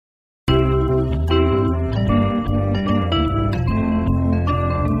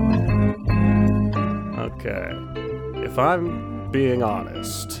I'm being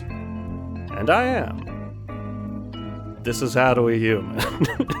honest, and I am, this is How Do We Human.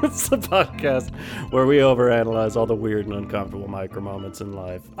 It's the podcast where we overanalyze all the weird and uncomfortable micro moments in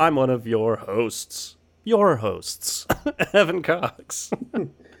life. I'm one of your hosts, Evan Cox.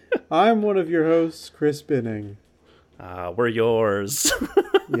 I'm one of your hosts, Chris Binning. We're yours.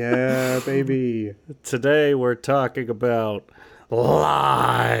 Yeah, baby. Today we're talking about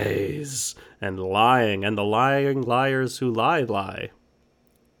lies and lying and the lying liars who lie.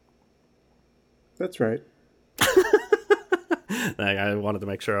 That's right. I wanted to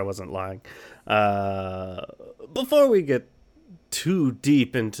make sure I wasn't lying. Before we get too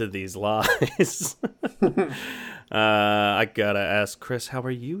deep into these lies, I gotta ask Chris, how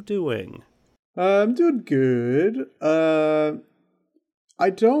are you doing? I'm doing good. I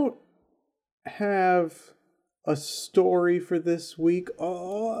don't have a story for this week.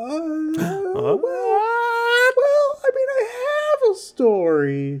 Well, I mean, I have a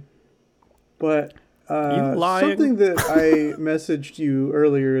story, but something that I messaged you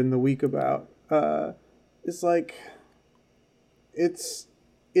earlier in the week about is like, it's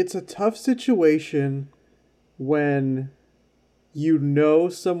a tough situation when you know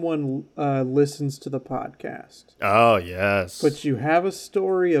someone listens to the podcast. Oh, yes. But you have a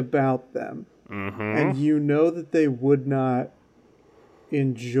story about them. Mm-hmm. And you know that they would not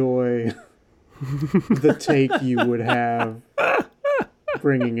enjoy the take you would have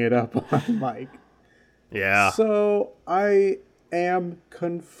bringing it up on mic. Yeah. So I am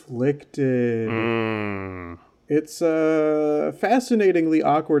conflicted. It's a fascinatingly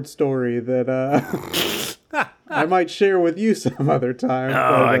awkward story that I might share with you some other time.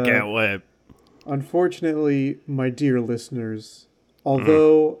 Oh, I can't wait. Unfortunately, my dear listeners,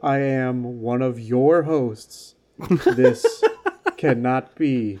 although I am one of your hosts, this cannot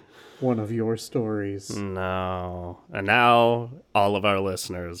be one of your stories. No. And now all of our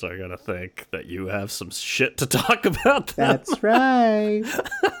listeners are going to think that you have some shit to talk about them. That's right.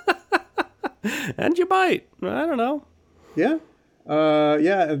 And you might. I don't know. Yeah.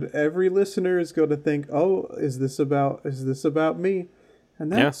 And every listener is going to think, "Oh, is this about me?"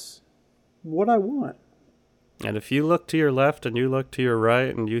 And that's what I want. And if you look to your left and you look to your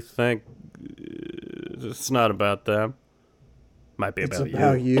right and you think it's not about them, might be about you. It's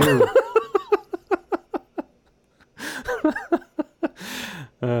about you.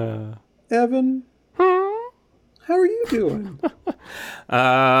 Evan, how are you doing?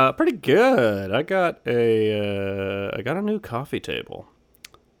 Pretty good. I got a new coffee table.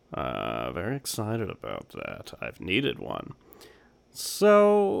 Very excited about that. I've needed one.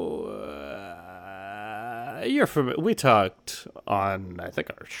 So, we talked on, I think,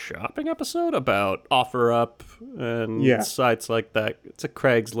 our shopping episode about OfferUp and sites like that. It's a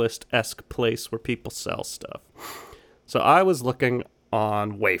Craigslist-esque place where people sell stuff. So I was looking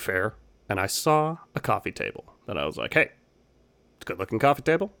on Wayfair, and I saw a coffee table. And I was like, hey, it's a good-looking coffee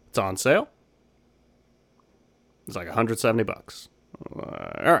table. It's on sale. It's like $170.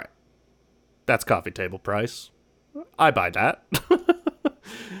 All right. That's coffee table price. I buy that.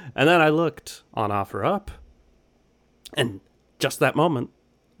 And then I looked on OfferUp, and just that moment,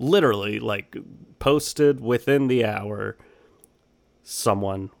 literally, like, posted within the hour,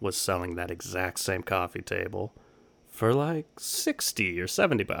 someone was selling that exact same coffee table for like 60 or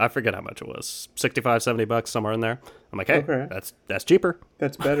 70 bucks. I forget how much it was. 65, 70 bucks, somewhere in there. I'm like, hey, that's cheaper.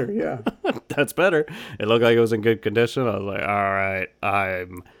 That's better, yeah. That's better. It looked like it was in good condition. I was like, all right,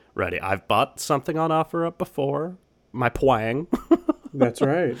 I'm ready. I've bought something on OfferUp before. My Pwang. That's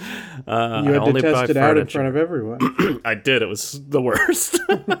right. You had to test it out in front of everyone. I did. It was the worst.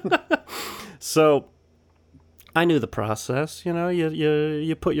 So I knew the process. You know,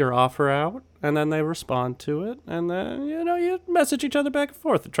 you put your offer out, and then they respond to it, and then, you know, you message each other back and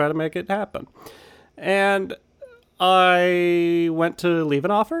forth and try to make it happen. And I went to leave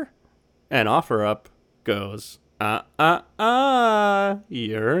an offer, and OfferUp goes,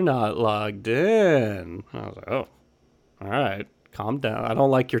 you're not logged in. I was like, oh, all right, calm down. I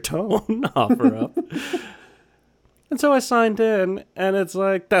don't like your tone, OfferUp. And so I signed in, and it's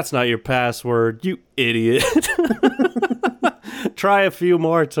like, that's not your password, you idiot. Try a few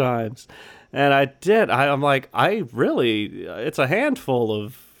more times. And I did. I'm like, it's a handful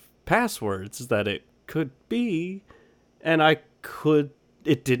of passwords that it could be, and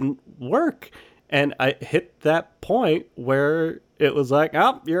it didn't work. And I hit that point where it was like,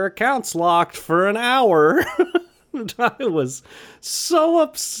 oh, your account's locked for an hour. And I was so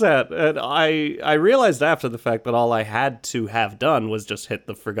upset. And I realized after the fact that all I had to have done was just hit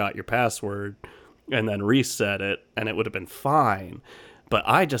the forgot your password and then reset it, and it would have been fine. But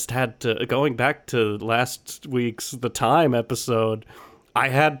I just had to, going back to last week's The Time episode, I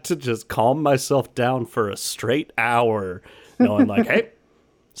had to just calm myself down for a straight hour, knowing like, hey,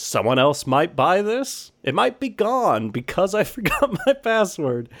 someone else might buy this. It might be gone because I forgot my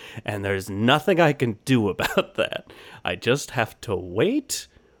password. And there's nothing I can do about that. I just have to wait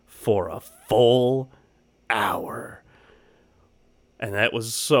for a full hour. And that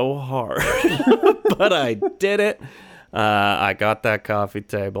was so hard. But I did it. I got that coffee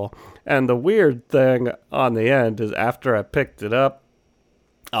table. And the weird thing on the end is after I picked it up,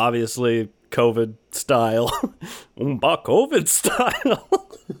 obviously COVID style. COVID style.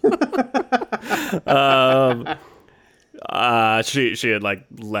 She had like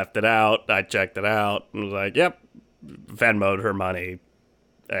left it out. I checked it out and was like, yep, Venmo'd her money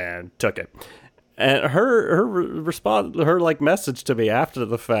and took it. And her response, her like message to me after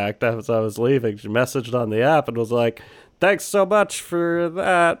the fact, as I was leaving, she messaged on the app and was like, thanks so much for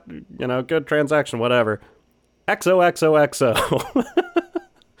that, you know, good transaction, whatever. XOXOXO.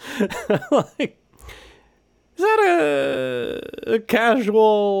 Like, is that a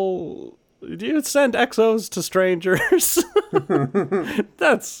casual? Do you send XOs to strangers?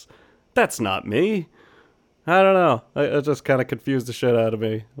 That's not me. I don't know. It just kind of confused the shit out of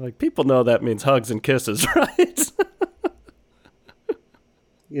me. Like, people know that means hugs and kisses, right?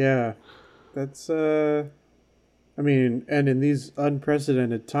 Yeah, that's I mean, and in these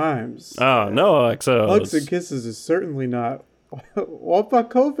unprecedented times. Oh, no XOs. Hugs and kisses is certainly not Whoppa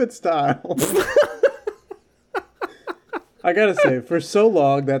COVID style. I gotta say, for so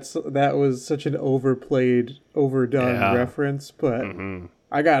long, that was such an overplayed, overdone reference. But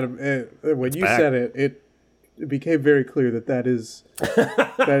I gotta, when you said it, it became very clear that is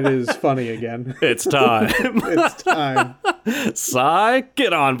funny again. It's time. It's time. Sai,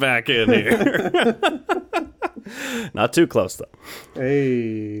 get on back in here. Not too close though.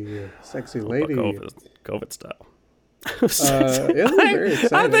 Hey, sexy lady. COVID style. I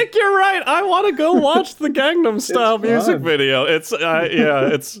think you're right. I want to go watch the Gangnam Style music video. It's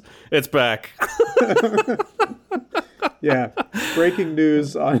it's back. Yeah, breaking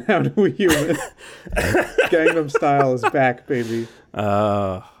news on How to Human. Gangnam Style is back, baby.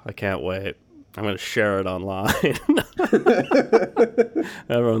 I can't wait. I'm gonna share it online.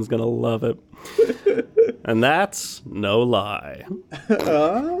 Everyone's gonna love it. And that's no lie.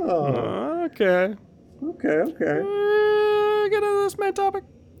 Oh. Okay. Okay. Get into this main topic.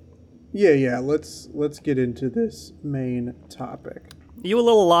 Yeah. Let's get into this main topic. You a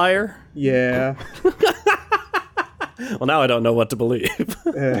little liar? Yeah. Well, now I don't know what to believe.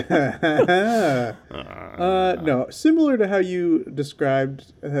 No, similar to how you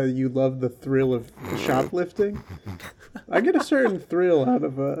described how you love the thrill of shoplifting, I get a certain thrill out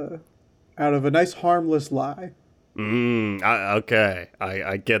of a nice harmless lie. Okay,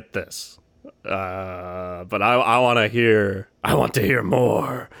 I get this. But I want to hear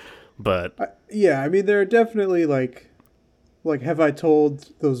more. But yeah, I mean, there are definitely like have I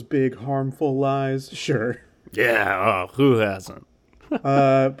told those big harmful lies? Sure. Yeah. Oh, who hasn't?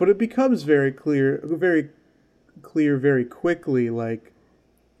 But it becomes very clear very quickly. Like,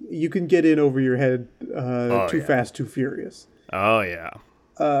 you can get in over your head too fast, too furious. Oh yeah.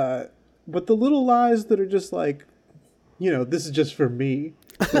 But the little lies that are just like, you know, this is just for me.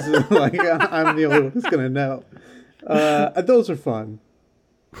 This is like, I'm the only one who's gonna know. Those are fun.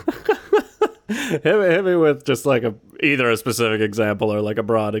 Hit me with just like either a specific example or like a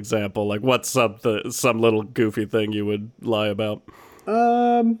broad example. Like, what's some little goofy thing you would lie about?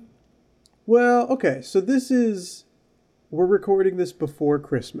 Well, okay. So we're recording this before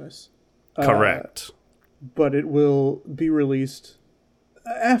Christmas. Correct. But it will be released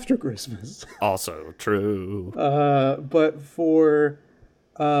after Christmas. Also true. But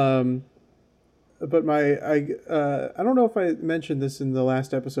I don't know if I mentioned this in the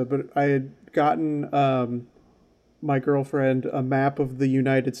last episode, but I had gotten my girlfriend a map of the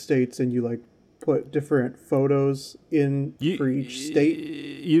United States, and you like put different photos in for each state.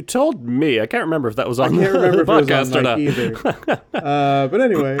 You told me. I can't remember if that was on the podcast or not. Either. But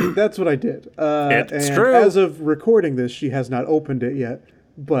anyway, that's what I did. It's and true. As of recording this, she has not opened it yet,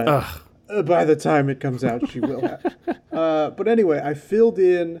 but by the time it comes out, she will have. But anyway, I filled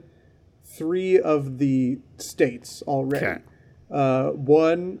in 3 of the states already. Okay.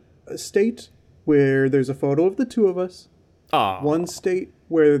 One state where there's a photo of the 2 of us. One state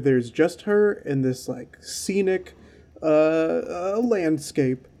where there's just her in this like scenic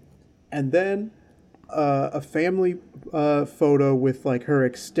landscape, and then a family photo with like her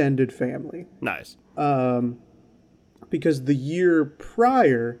extended family. Nice. Because the year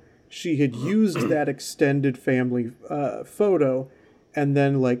prior, she had used that extended family photo and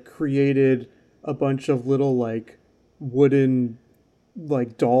then like created a bunch of little like wooden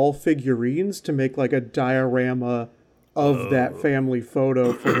like doll figurines to make like a diorama of that family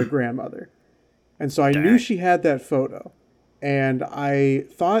photo for her grandmother. And so I knew she had that photo, and I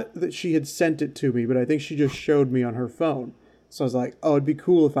thought that she had sent it to me, but I think she just showed me on her phone. So I was like, oh, it'd be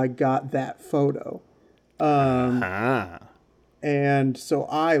cool if I got that photo. And so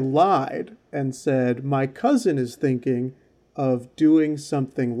I lied and said, my cousin is thinking of doing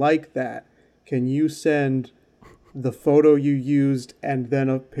something like that. Can you send the photo you used and then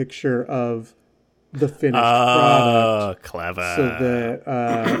a picture of the finished product? Clever. So that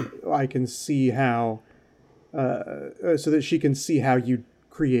I can see how, so that she can see how you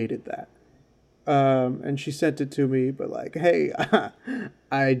created that. And she sent it to me, but like, hey,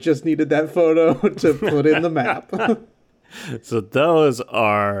 I just needed that photo to put in the map. So those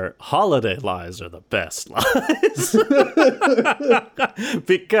are holiday lies are the best lies.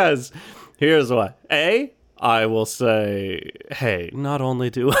 Because here's why. A, I will say, hey, not only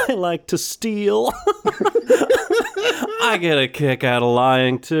do I like to steal, I get a kick out of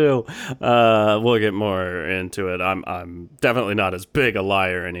lying too. We'll get more into it. I'm definitely not as big a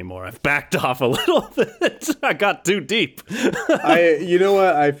liar anymore. I've backed off a little bit. I got too deep. You know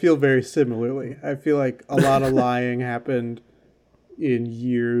what? I feel very similarly. I feel like a lot of lying happened in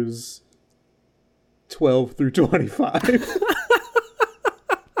years 12 through 25.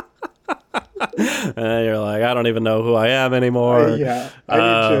 And you're like, I don't even know who I am anymore. Yeah, I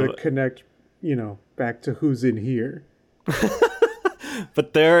need to connect, back to who's in here.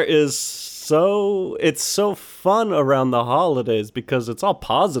 But it's so fun around the holidays because it's all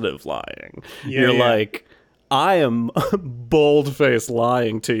positive lying. Yeah, you're like, I am bold-faced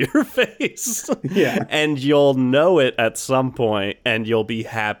lying to your face. Yeah. And you'll know it at some point, and you'll be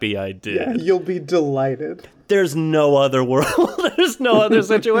happy I did. Yeah, you'll be delighted. There's no other world. There's no other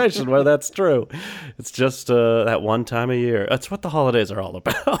situation where that's true. It's just that one time a year. That's what the holidays are all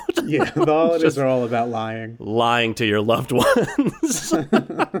about. Yeah, the holidays are all about lying. Lying to your loved ones.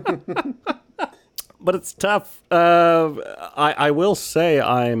 But it's tough. I will say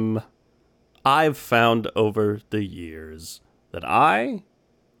I've found over the years that I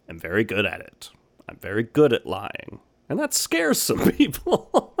am very good at it. I'm very good at lying. And that scares some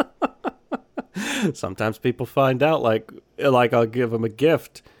people. Sometimes people find out, like I'll give them a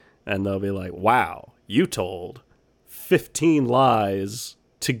gift, and they'll be like, wow, you told 15 lies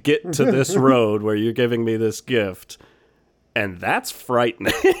to get to this road where you're giving me this gift. And that's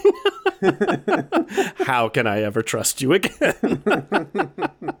frightening. How can I ever trust you again?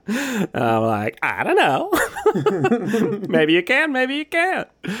 And I'm like, I don't know. Maybe you can, maybe you can't.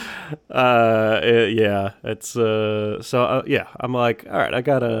 Yeah, it's yeah. I'm like, all right, I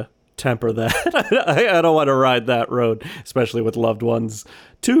gotta temper that. I don't want to ride that road, especially with loved ones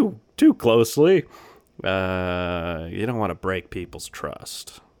too closely. You don't want to break people's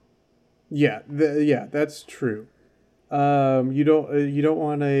trust. Yeah, that's true. You don't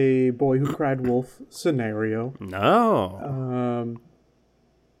want a boy who cried wolf scenario. No.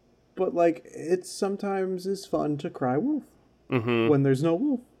 But like it sometimes is fun to cry wolf when there's no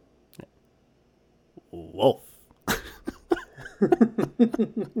wolf. Wolf.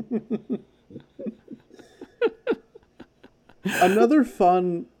 Another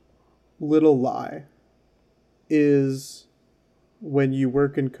fun little lie is when you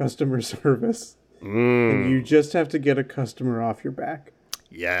work in customer service. And you just have to get a customer off your back.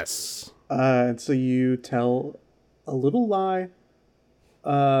 Yes. And so you tell a little lie.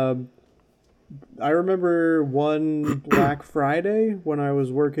 I remember one Black Friday when I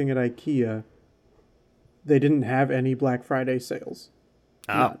was working at IKEA. They didn't have any Black Friday sales.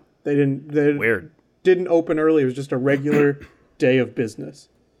 Oh. No, they didn't. Weird. Didn't open early. It was just a regular day of business.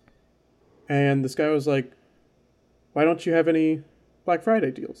 And this guy was like, "Why don't you have any Black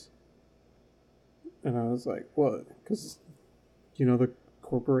Friday deals?" And I was like, what? Because, the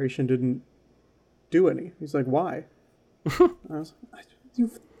corporation didn't do any. He's like, why? I was like, do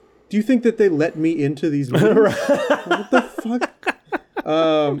you think that they let me into these meetings? What the fuck?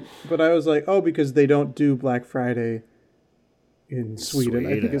 But I was like, oh, because they don't do Black Friday in Sweden,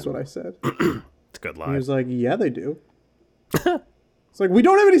 I think is what I said. It's a good lie. And he was like, yeah, they do. It's like, we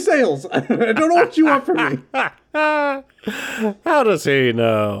don't have any sales. I don't know what you want from me. How does he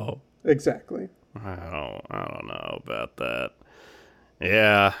know? Exactly. I don't know about that.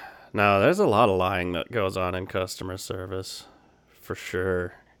 Yeah. No, there's a lot of lying that goes on in customer service. For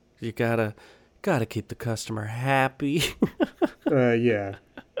sure. You gotta keep the customer happy. Yeah.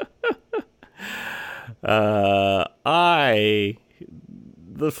 The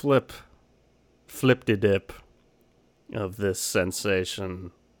flip-de-dip of this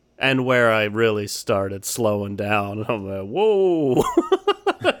sensation, and where I really started slowing down, I'm like, whoa,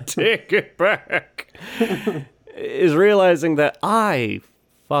 take it back, is realizing that I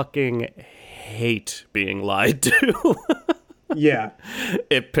fucking hate being lied to. Yeah.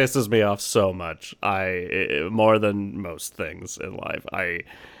 It pisses me off so much. More than most things in life.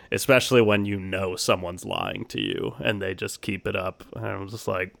 Especially when you know someone's lying to you and they just keep it up. And I'm just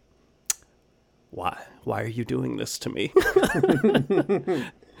like, why are you doing this to me?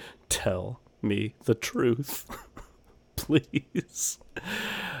 Tell me the truth. Please.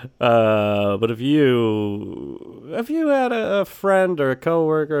 But if you had a friend or a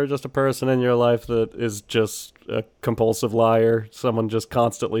coworker or just a person in your life that is just a compulsive liar, someone just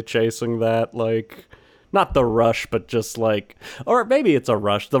constantly chasing that, like, not the rush, but just like, or maybe it's a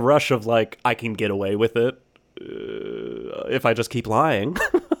rush, the rush of like, I can get away with it if I just keep lying.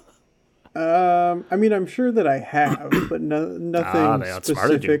 I mean, I'm sure that I have, but nothing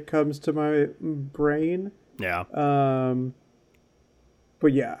specific comes to my brain. Yeah.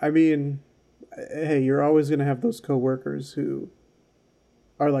 But yeah, I mean, hey, you're always going to have those coworkers who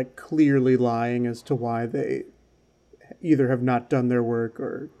are like clearly lying as to why they either have not done their work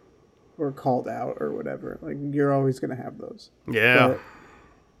or called out or whatever. Like, you're always going to have those. Yeah.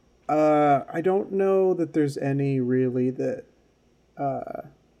 But, I don't know that there's any really that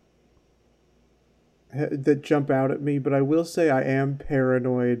jump out at me, but I will say I am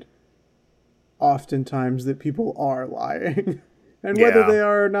paranoid oftentimes that people are lying. And whether they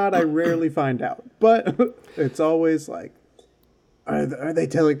are or not, I rarely find out. But it's always like, are they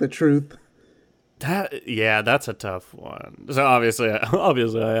telling the truth? That's a tough one. So obviously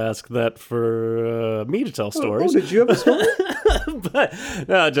I ask that for me to tell stories. Oh, did you have a story? But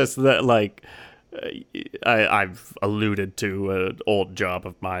no, just that, like, I've alluded to an old job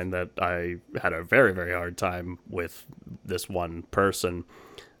of mine that I had a very, very hard time with this one person.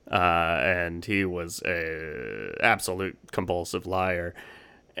 And he was a absolute compulsive liar.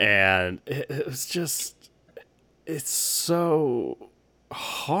 And it was just, it's so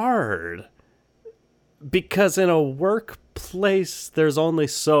hard. Because in a workplace, there's only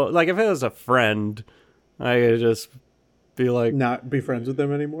so, like, if it was a friend, I could just be like, not be friends with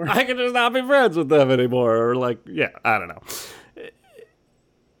them anymore. I could just not be friends with them anymore. Or like, yeah, I don't know.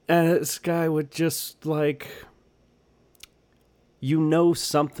 And this guy would just, like, you know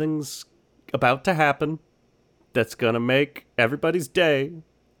something's about to happen that's going to make everybody's day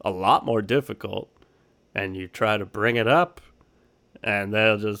a lot more difficult. And you try to bring it up, and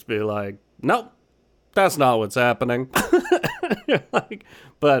they'll just be like, nope, that's not what's happening. You're like,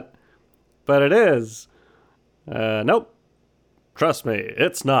 but it is. Nope. Trust me,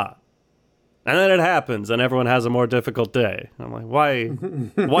 it's not. And then it happens, and everyone has a more difficult day. I'm like,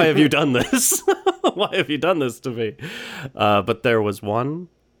 why have you done this? Why have you done this to me? But there was one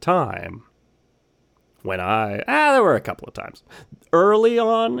time when there were a couple of times. Early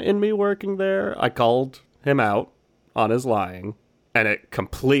on in me working there, I called him out on his lying, and it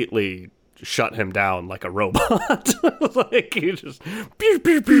completely shut him down like a robot. Like, he just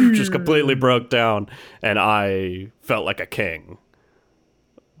just completely broke down, and I felt like a king.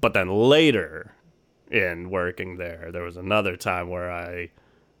 But then later in working there was another time where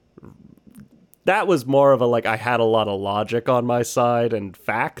that was more of a, like, I had a lot of logic on my side and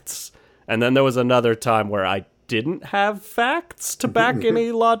facts. And then there was another time where I didn't have facts to back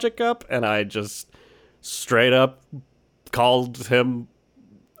any logic up, and I just straight up called him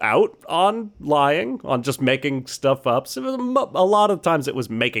out on lying, on just making stuff up. So a lot of times it was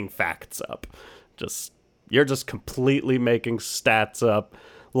making facts up. You're just completely making stats up.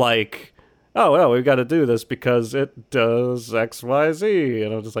 Like, oh, well, we've got to do this because it does X, Y, Z.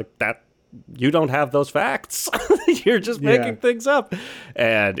 And I'm just like, that, you don't have those facts. You're just making things up.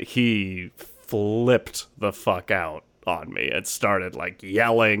 And he flipped the fuck out on me and started, like,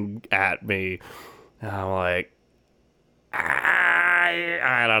 yelling at me. And I'm like,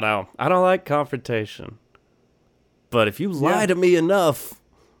 I don't know. I don't like confrontation. But if you lie to me enough,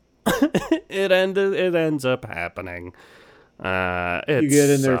 it ends up happening. You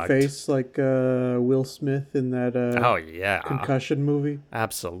get in their face like Will Smith in that Concussion movie.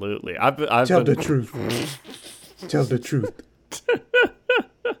 Absolutely. Tell the truth. Tell the truth.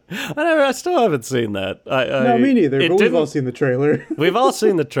 I still haven't seen that. No, me neither, but we've all seen the trailer. We've all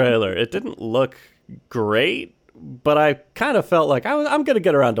seen the trailer. It didn't look great, but I kind of felt like I'm going to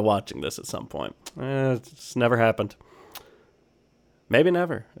get around to watching this at some point. It's never happened. Maybe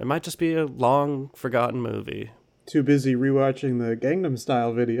never. It might just be a long forgotten movie. Too busy rewatching the Gangnam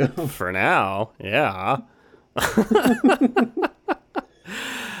Style video. For now, yeah.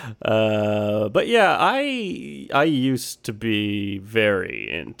 But yeah, I used to be very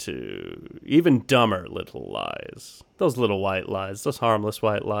into even dumber little lies. Those little white lies, those harmless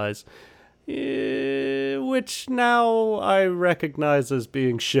white lies, which now I recognize as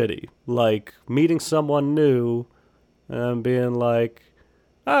being shitty. Like meeting someone new and being like,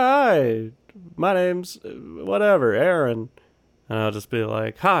 "Hi, my name's whatever, Aaron," and I'll just be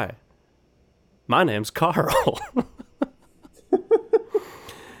like, "Hi, my name's Carl."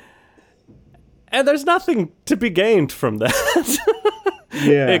 And there's nothing to be gained from that.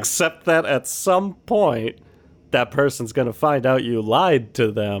 Yeah. Except that at some point, that person's going to find out you lied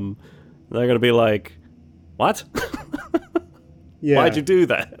to them. They're going to be like, what? Yeah. Why'd you do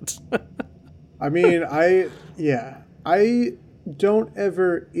that? I mean, I don't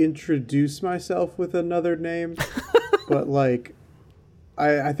ever introduce myself with another name, but like,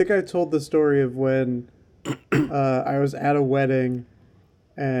 I think I told the story of when I was at a wedding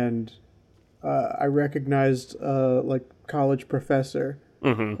and I recognized like college professor,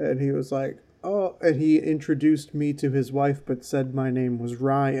 and he was like, "Oh," and he introduced me to his wife, but said my name was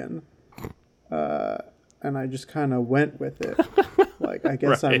Ryan, and I just kind of went with it, like I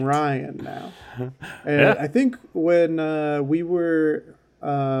guess Right. I'm Ryan now. And Yeah. I think when we were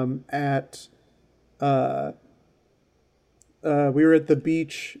at the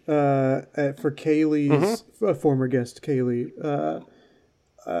beach for Kaylee's former guest Kaylee.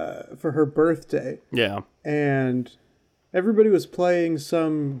 For her birthday, Yeah. and everybody was playing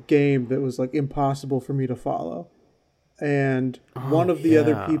some game that was like impossible for me to follow, and one of the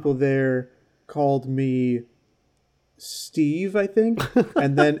other people there called me Steve, I think,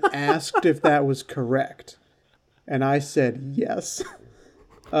 and then asked if that was correct, and I said yes.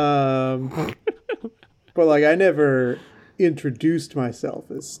 But like I never introduced myself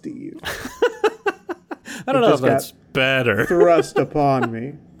as Steve. I don't know if that's better. Thrust upon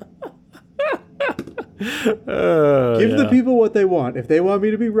me. Give the people what they want. If they want me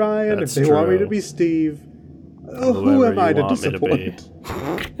to be Ryan, That's if they want me true. to be Steve, who am I to want me to be. disappoint?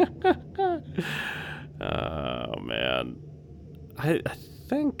 Oh, man. I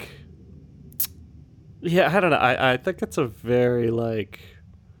think... Yeah, I don't know. I think it's a very, like...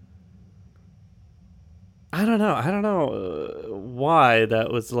 I don't know why that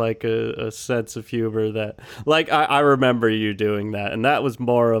was like a sense of humor that, like, I remember you doing that, and that was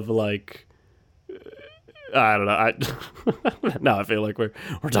more of like, I don't know. Now I feel like we're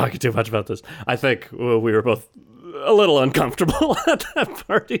talking too much about this. I think we were both a little uncomfortable at that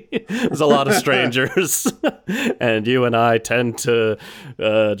party. There's a lot of strangers, and you and I tend to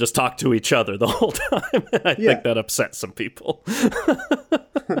just talk to each other the whole time. I think that upset some people.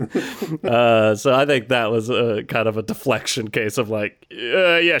 So I think that was kind of a deflection case of like,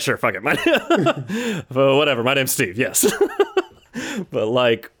 yeah, sure, fuck it. Whatever, my name's Steve, yes. But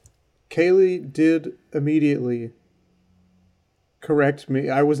like... Kaylee did immediately correct me.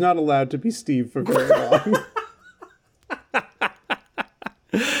 I was not allowed to be Steve for very long.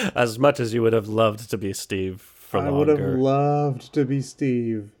 As much as you would have loved to be Steve for longer. I would have loved to be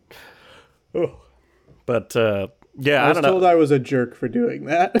Steve. Oh. But, yeah, I was don't know. told I was a jerk for doing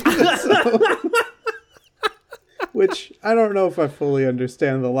that. Which, I don't know if I fully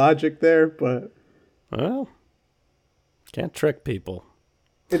understand the logic there, but... Well, can't trick people.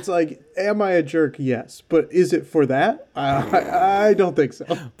 It's like, am I a jerk? Yes. But is it for that? I don't think so.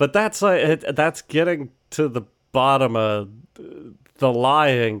 But that's like, that's getting to the bottom of the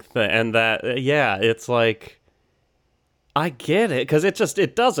lying thing. And that, yeah, it's like, I get it, because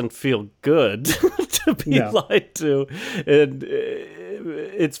it doesn't feel good to be lied to. And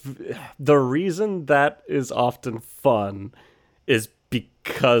it's the reason that is often fun is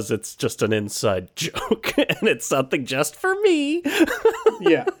because it's just an inside joke and it's something just for me.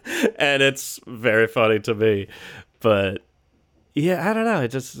 Yeah. And it's very funny to me. But yeah, I don't know. It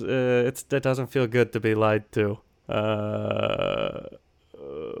just it doesn't feel good to be lied to. But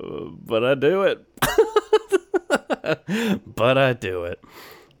I do it. But I do it.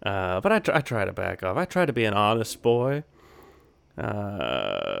 But I try to back off. I try to be an honest boy.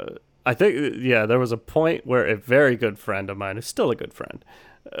 I think, yeah, there was a point where a very good friend of mine, who's still a good friend,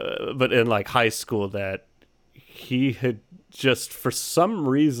 but in like high school, that he had just for some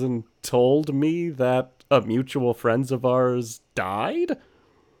reason told me that a mutual friends of ours died.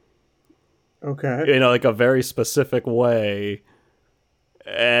 Okay. Like a very specific way.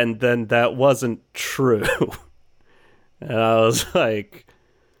 And then that wasn't true. And I was like,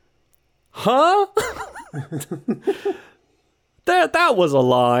 huh? That was a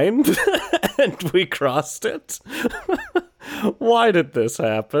line, and we crossed it. Why did this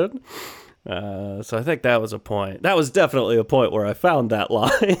happen? So I think that was a point. That was definitely a point where I found that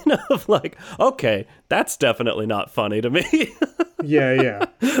line of like, okay, that's definitely not funny to me. Yeah.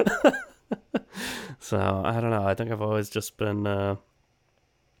 So I don't know. I think I've always just been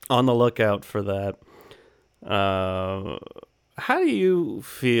on the lookout for that. How do you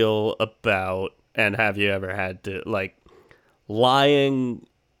feel about, and have you ever had to, like, lying,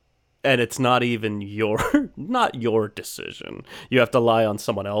 and it's not even not your decision? You have to lie on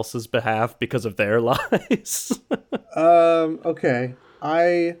someone else's behalf because of their lies. Okay.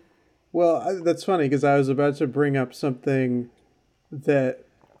 That's funny because I was about to bring up something that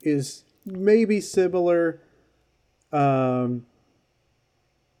is maybe similar, like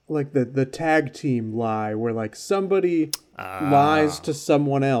the tag team lie, where like somebody lies to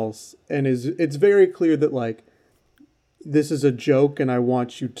someone else, and it's very clear that like this is a joke, and I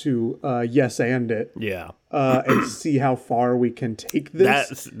want you to yes and it. Yeah. And see how far we can take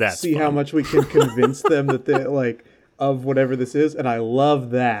this. That's see fun. how much we can convince them that they like of whatever this is, and I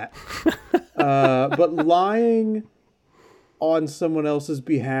love that. But lying on someone else's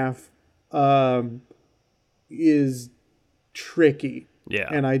behalf is tricky. Yeah.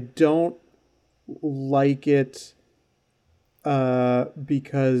 And I don't like it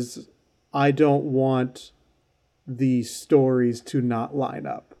because I don't want the stories to not line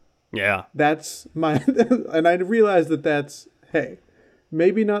up. Yeah. That's my... And I realize that that's, hey,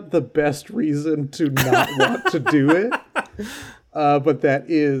 maybe not the best reason to not want to do it, but that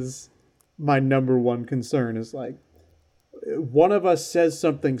is my number one concern, is like, one of us says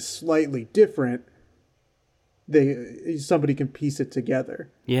something slightly different, somebody can piece it together.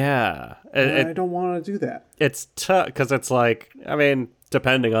 Yeah. I don't want to do that. It's tough because it's like, I mean,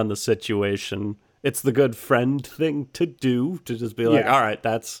 depending on the situation, it's the good friend thing to do, to just be like, all right,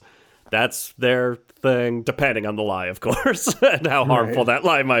 that's their thing, depending on the lie, of course, and how harmful that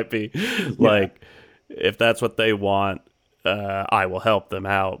lie might be. Like, if that's what they want, I will help them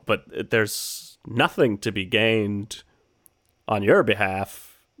out. But there's nothing to be gained on your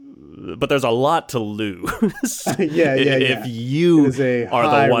behalf, but there's a lot to lose. If you are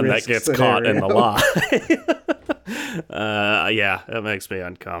the one that gets caught in the lie. It makes me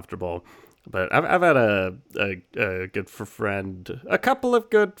uncomfortable. But I've had a good friend, a couple of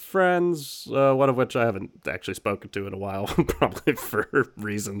good friends, one of which I haven't actually spoken to in a while, probably for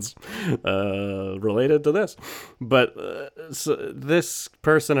reasons related to this. But so this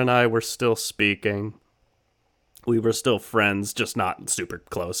person and I were still speaking. We were still friends, just not super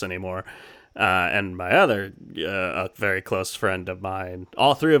close anymore. And my other, a very close friend of mine,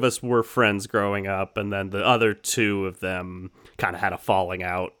 all three of us were friends growing up, and then the other two of them kind of had a falling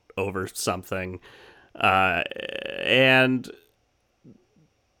out over something. And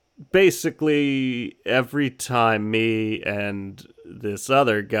basically, every time me and this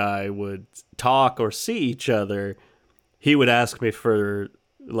other guy would talk or see each other, he would ask me for,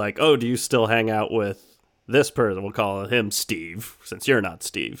 like, oh, do you still hang out with this person? We'll call him Steve, since you're not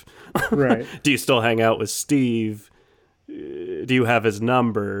Steve. Right. Do you still hang out with Steve? Do you have his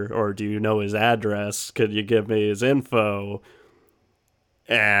number, or do you know his address? Could you give me his info?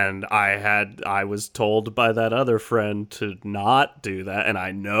 And I was told by that other friend to not do that, and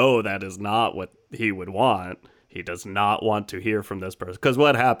I know that is not what he would want. He does not want to hear from this person, because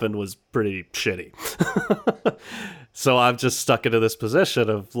what happened was pretty shitty. So I've just stuck into this position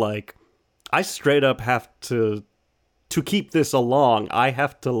of like, I straight up have to keep this along, I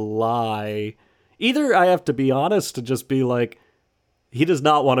have to lie. Either I have to be honest and just be like, he does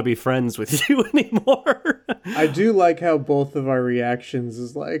not want to be friends with you anymore. I do like how both of our reactions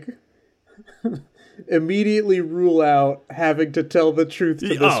is like, immediately rule out having to tell the truth to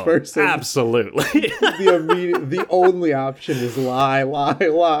this person. Absolutely. The only option is lie. But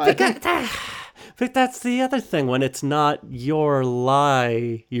that's the other thing, when it's not your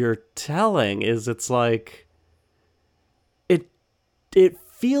lie you're telling, is it's like, it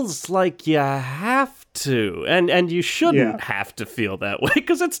feels like you have to, and you shouldn't have to feel that way,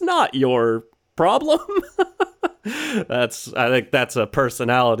 because it's not your problem. I think that's a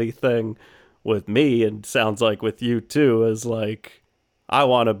personality thing with me, and sounds like with you too, is like, I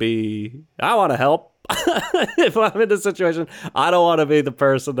want to help. If I'm in a situation, I don't want to be the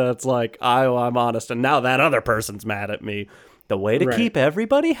person that's like, I'm honest, and now that other person's mad at me. The way to keep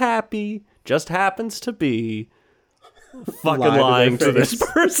everybody happy just happens to be fucking lying to this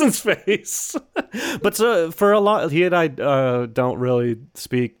person's face. But so for a lot, he and I don't really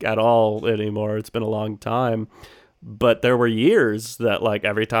speak at all anymore. It's been a long time. But there were years that, like,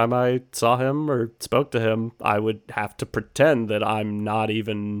 every time I saw him or spoke to him, I would have to pretend that I'm not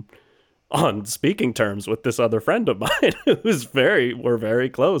even on speaking terms with this other friend of mine we're very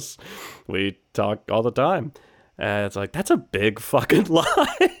close. We talk all the time. And it's like, that's a big fucking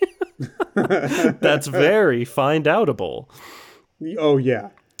lie. That's very find outable. Oh, yeah.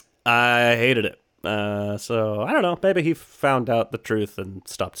 I hated it. So I don't know. Maybe he found out the truth and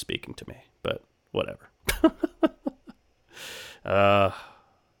stopped speaking to me, but whatever. I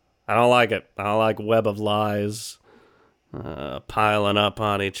don't like it. I don't like web of lies piling up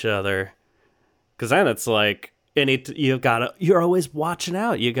on each other. Because then it's like, you're always watching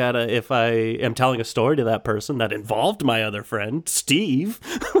out. You gotta, if I am telling a story to that person that involved my other friend, Steve.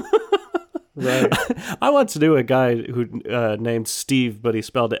 Right. I once knew a guy who named Steve, but he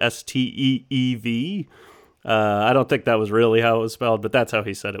spelled it Steev. I don't think that was really how it was spelled, but that's how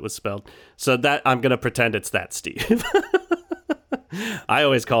he said it was spelled. So that I'm gonna pretend it's that Steve. I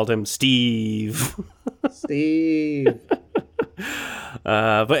always called him Steve. Steve.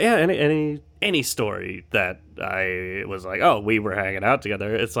 But yeah, any story that I was like, oh, we were hanging out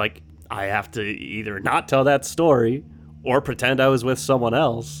together, it's like I have to either not tell that story or pretend I was with someone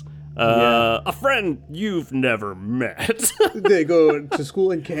else. A friend you've never met. They go to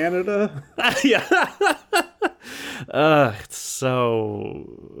school in Canada. Yeah. It's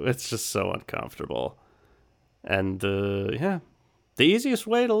just so uncomfortable. And yeah, the easiest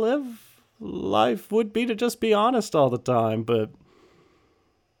way to live life would be to just be honest all the time, but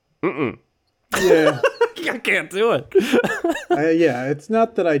yeah. I can't do it. Yeah, it's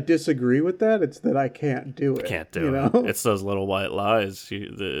not that I disagree with that, it's that I can't do it. Can't do it. It's those little white lies.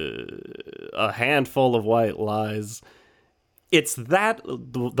 A handful of white lies. It's that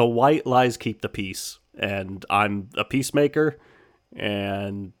the white lies keep the peace, and I'm a peacemaker,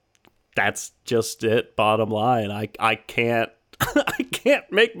 and that's just it. Bottom line, I can't I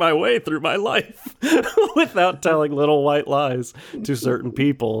can't make my way through my life without telling little white lies to certain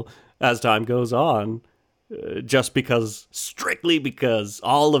people as time goes on. Strictly because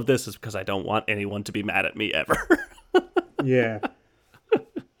all of this is because I don't want anyone to be mad at me ever. Yeah.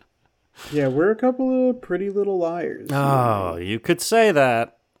 Yeah, we're a couple of pretty little liars. Oh, you could say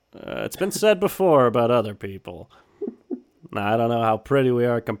that. It's been said before about other people. Now, I don't know how pretty we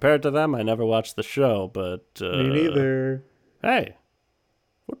are compared to them. I never watched the show, but... Me neither. Hey,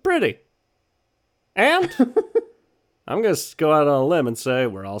 we're pretty. And I'm going to go out on a limb and say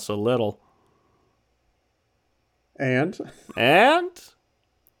we're also little. And I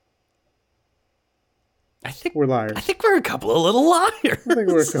think we're liars. I think we're a couple of little liars. I think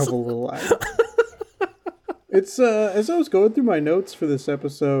we're a couple of little liars. It's as I was going through my notes for this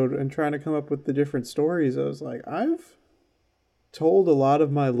episode and trying to come up with the different stories, I was like, I've told a lot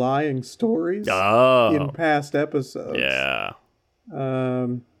of my lying stories in past episodes. Yeah. I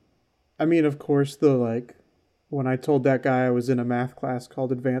mean, of course, when I told that guy I was in a math class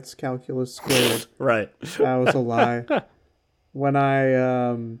called Advanced Calculus Squared. Right. That was a lie. When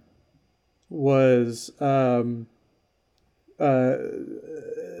I was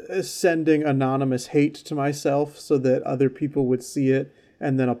sending anonymous hate to myself so that other people would see it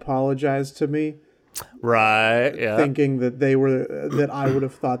and then apologize to me. Right, yeah. Thinking that I would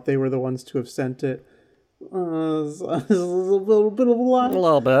have thought they were the ones to have sent it. A little bit of a lie. A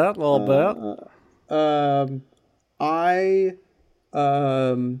little bit. I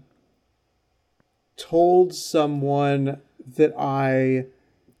told someone that I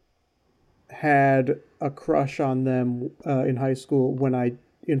had a crush on them in high school when I,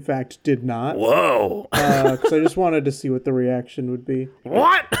 in fact, did not. Whoa! Because I just wanted to see what the reaction would be.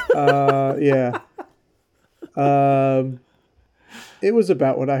 What? Yeah. It was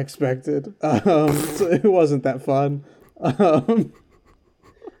about what I expected. So it wasn't that fun.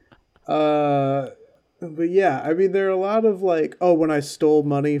 But yeah, I mean, there are a lot of when I stole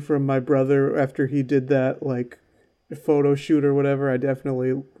money from my brother after he did that photo shoot or whatever, I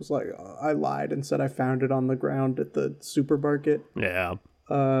definitely was like, I lied and said I found it on the ground at the supermarket. Yeah.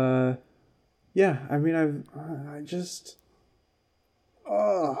 Yeah, I mean, I just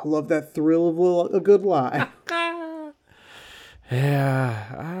love that thrill of a good lie.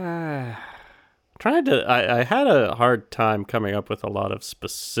 Yeah. I had a hard time coming up with a lot of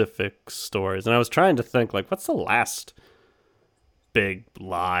specific stories, and I was trying to think, what's the last big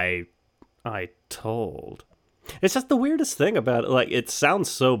lie I told? It's just the weirdest thing about it. It sounds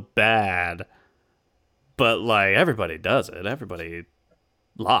so bad, but, everybody does it. Everybody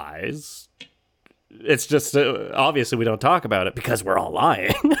lies. It's just, obviously we don't talk about it because we're all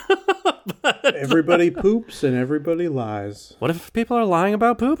lying. Everybody poops and everybody lies. What if people are lying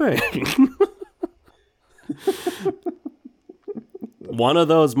about pooping? One of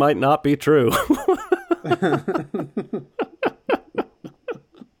those might not be true.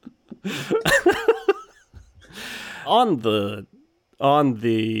 on the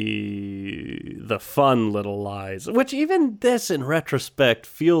fun little lies, which even this in retrospect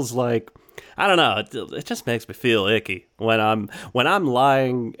feels like, I don't know, it just makes me feel icky when I'm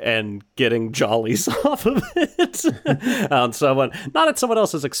lying and getting jollies off of it on someone, not at someone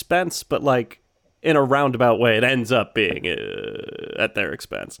else's expense, but like in a roundabout way, it ends up being at their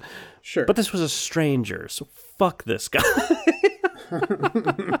expense. Sure. But this was a stranger, so fuck this guy.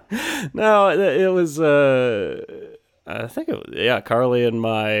 No, it was, I think it was, Carly and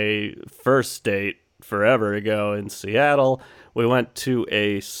my first date forever ago in Seattle. We went to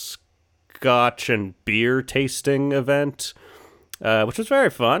a Scotch and beer tasting event, which was very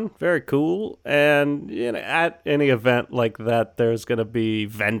fun, very cool. And at any event like that, there's going to be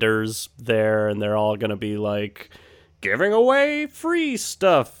vendors there, and they're all going to be like giving away free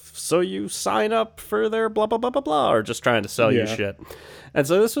stuff. So you sign up for their blah, blah, blah, blah, blah, or just trying to sell you shit. And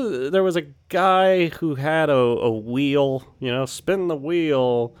so there was a guy who had a wheel, spin the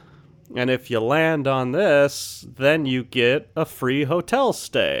wheel. And if you land on this, then you get a free hotel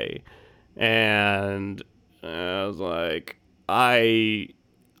stay. And I was like, my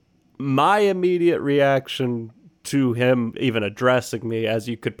immediate reaction to him even addressing me, as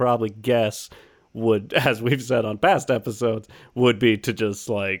you could probably guess, would, as we've said on past episodes, would be to just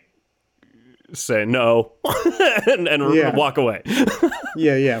like say no and walk away.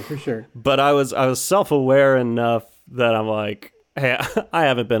 yeah, for sure. But I was self-aware enough that I'm like, hey, I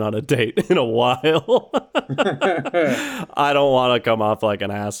haven't been on a date in a while. I don't want to come off like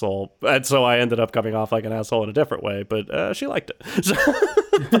an asshole. And so I ended up coming off like an asshole in a different way, but she liked it.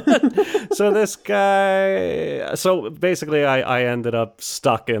 So this guy, so basically I ended up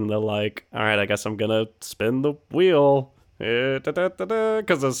stuck in the like, all right, I guess I'm going to spin the wheel.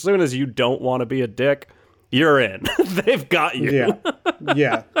 Because as soon as you don't want to be a dick, you're in. They've got you.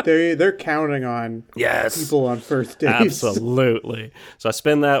 Yeah. They're counting on people on first dates. Absolutely. So I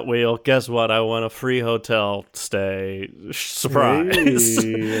spin that wheel. Guess what? I won a free hotel stay. Surprise.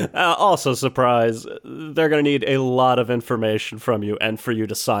 Hey. Also, surprise, they're going to need a lot of information from you and for you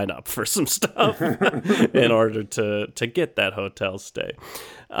to sign up for some stuff in order to get that hotel stay.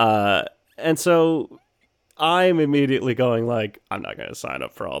 And so I'm immediately going like, I'm not going to sign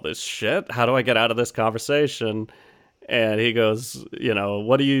up for all this shit. How do I get out of this conversation? And he goes,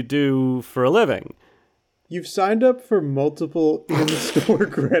 what do you do for a living? You've signed up for multiple in-store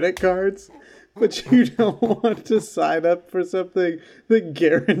credit cards, but you don't want to sign up for something that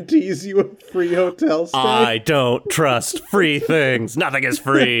guarantees you a free hotel stay? I don't trust free things. Nothing is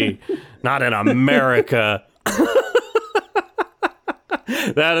free. Not in America.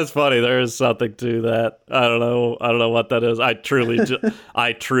 That is funny. There is something to that. I don't know what that is. I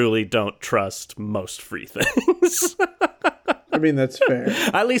truly don't trust most free things. I mean, that's fair.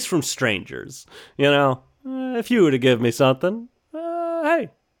 At least from strangers. If you were to give me something, hey,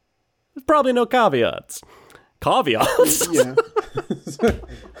 there's probably no caveats. Caveats? Yeah.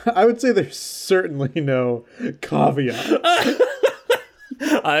 I would say there's certainly no caveats.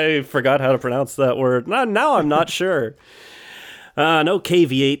 I forgot how to pronounce that word. Now I'm not sure. No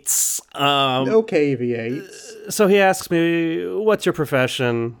caveats. No caveats. So he asks me, what's your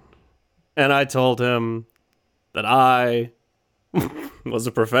profession? And I told him that I was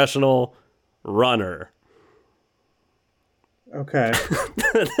a professional runner. Okay.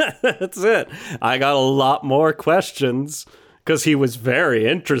 That's it. I got a lot more questions because he was very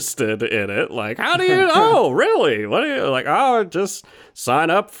interested in it. Like, how do you, really? What do you, like, just sign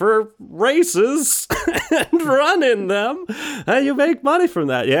up for races and run in them, and you make money from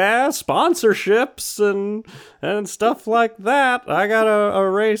that. Yeah, sponsorships and stuff like that. I got a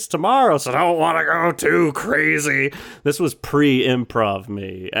race tomorrow, so I don't want to go too crazy. This was pre-improv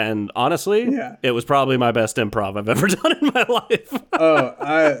me, and honestly, it was probably my best improv I've ever done in my life.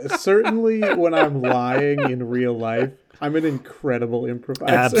 Certainly when I'm lying in real life, I'm an incredible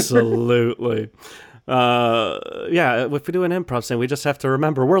improviser. Absolutely. If we do an improv scene, we just have to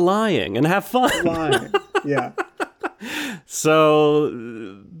remember we're lying and have fun. Lying, yeah. So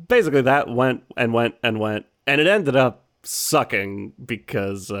basically that went, and it ended up sucking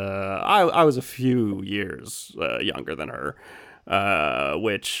because I was a few years younger than her,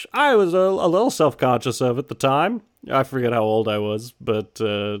 which I was a little self-conscious of at the time. I forget how old I was, but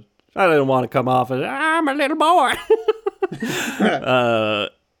I didn't want to come off as, I'm a little boy.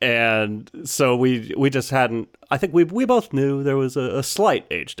 And so we just hadn't, I think we both knew there was a slight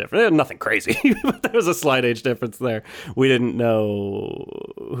age difference. Nothing crazy, but there was a slight age difference there. We didn't know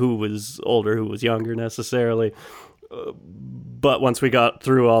who was older, who was younger necessarily. But once we got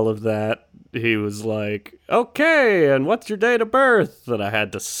through all of that, he was like, okay, and what's your date of birth? And I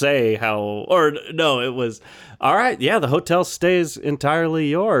had to say how, or no, it was, all right, yeah, the hotel stays entirely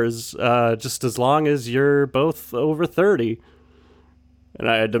yours, just as long as you're both over 30. And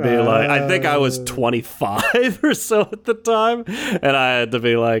I had to be like, I think I was 25 or so at the time, and I had to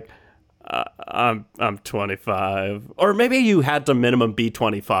be like, I'm 25. Or maybe you had to minimum be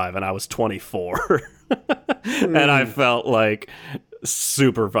 25, and I was 24. And I felt like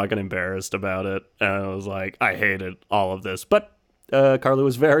super fucking embarrassed about it. And I was like, I hated all of this. But Carly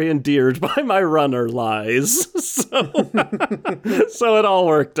was very endeared by my runner lies. So it all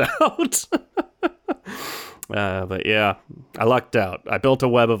worked out. But yeah, I lucked out. I built a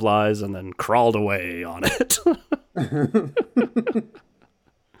web of lies and then crawled away on it.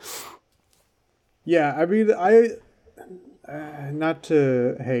 Yeah, I mean, not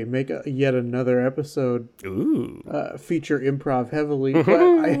to make yet another episode feature improv heavily,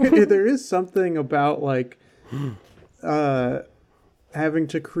 but there is something about like having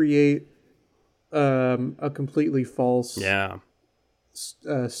to create a completely false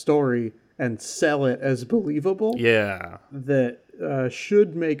story and sell it as believable. Yeah, that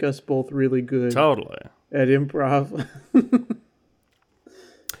should make us both really good. Totally at improv.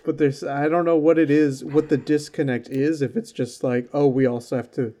 But I don't know what it is, what the disconnect is, if it's just like, oh, we also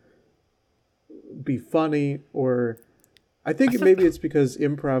have to be funny, or I think maybe it's because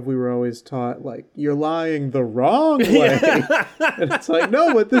improv, we were always taught, like, you're lying the wrong way. And it's like,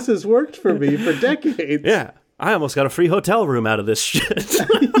 no, but this has worked for me for decades. Yeah. I almost got a free hotel room out of this shit.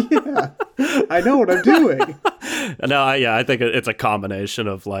 Yeah. I know what I'm doing. No, I think it's a combination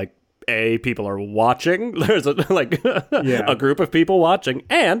of, like, people are watching. There's a group of people watching,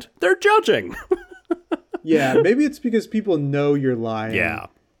 and they're judging. Yeah, maybe it's because people know you're lying. Yeah.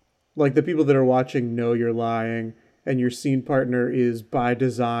 Like, the people that are watching know you're lying, and your scene partner is, by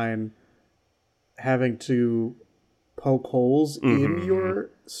design, having to poke holes in your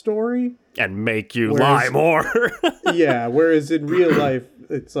story. And make you lie more. Yeah, whereas in real life,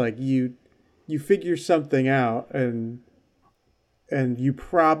 it's like you figure something out, and you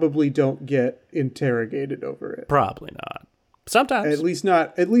probably don't get interrogated over it. Probably not. Sometimes. At least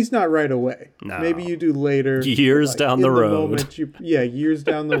not right away. No. Maybe you do later. Years down the road. Years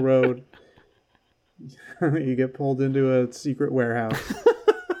down the road. You get pulled into a secret warehouse.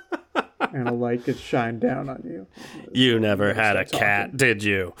 And a light gets shined down on you. You never had a cat, did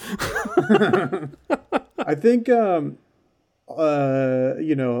you? I think, for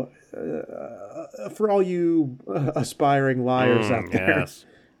all you aspiring liars out there, yes.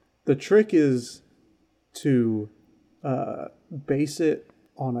 The trick is to base it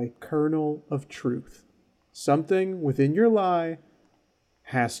on a kernel of truth. Something within your lie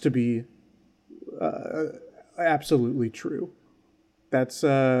has to be absolutely true. That's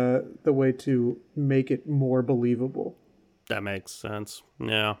the way to make it more believable. That makes sense.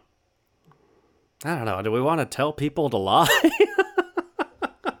 Yeah. I don't know. Do we want to tell people to lie?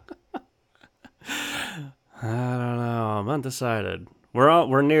 I don't know. I'm undecided.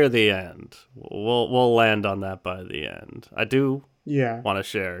 We're near the end. We'll land on that by the end. I do want to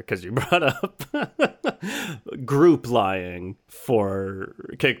share, because you brought up group lying for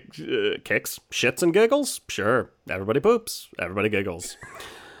kicks, shits and giggles. Sure, everybody poops, everybody giggles.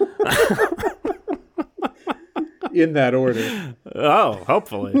 In that order. Oh,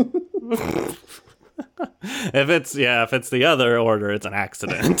 hopefully. If it's the other order, it's an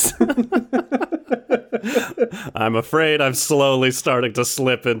accident. I'm afraid I'm slowly starting to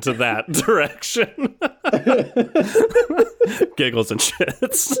slip into that direction. Giggles and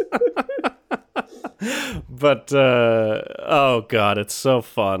shits. But, oh God, it's so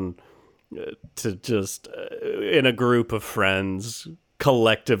fun to just, in a group of friends,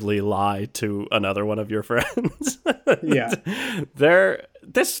 collectively lie to another one of your friends. Yeah.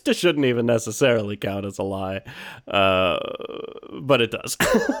 This shouldn't even necessarily count as a lie, but it does.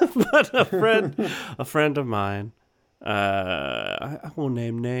 But a friend of mine, I won't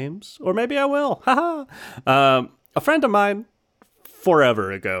name names, or maybe I will. A friend of mine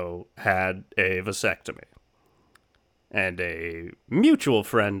forever ago had a vasectomy. And a mutual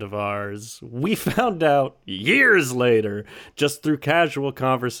friend of ours, we found out years later, just through casual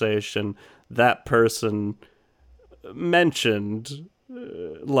conversation, that person mentioned,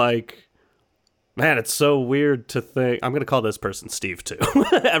 like, man, it's so weird to think. I'm going to call this person Steve, too.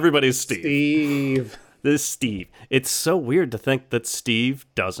 Everybody's Steve. This is Steve. It's so weird to think that Steve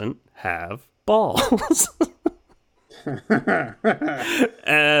doesn't have balls.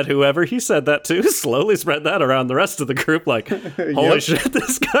 And whoever he said that to slowly spread that around the rest of the group, like, holy shit,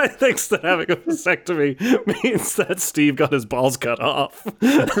 this guy thinks that having a vasectomy means that Steve got his balls cut off.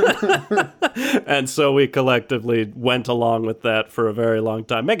 And so we collectively went along with that for a very long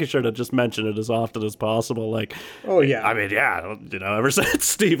time, making sure to just mention it as often as possible. Like, oh, yeah. I mean, yeah, ever since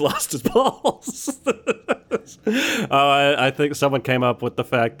Steve lost his balls. I think someone came up with the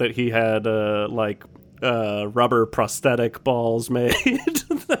fact that he had, rubber prosthetic balls made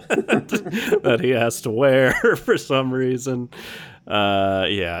that he has to wear for some reason.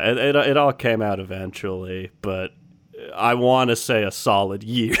 It all came out eventually, but I want to say a solid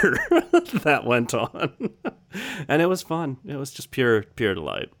year that went on. And it was fun. It was just pure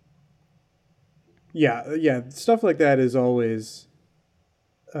delight. Yeah, stuff like that is always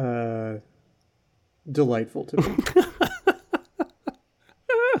delightful to me.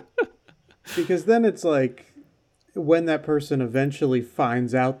 Because then it's like when that person eventually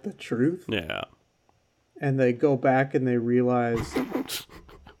finds out the truth. Yeah. And they go back and they realize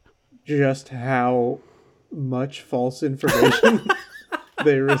just how much false information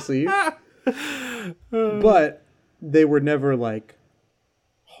they received. But they were never, like,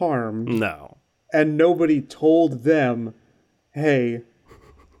 harmed. No. And nobody told them, hey,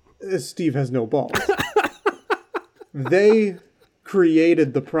 Steve has no balls. They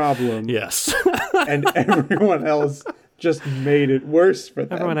created the problem. Yes. And everyone else just made it worse for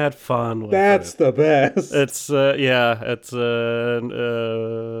them. Everyone had fun with That's it. the best. It's I don't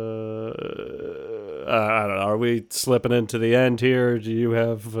know. Are we slipping into the end here? Do you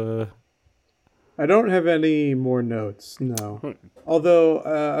have I don't have any more notes, no. Although,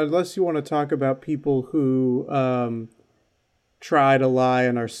 unless you want to talk about people who try to lie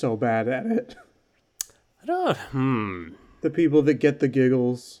and are so bad at it. I don't The people that get the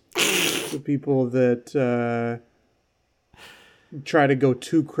giggles. The people that try to go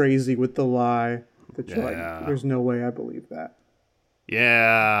too crazy with the lie. That you're like, there's no way I believe that.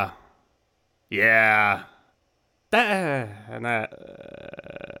 Yeah.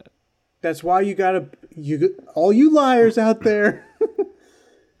 That's why all you liars out there,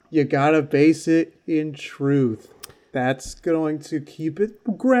 you gotta base it in truth. That's going to keep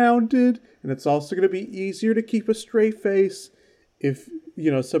it grounded, and it's also going to be easier to keep a straight face if,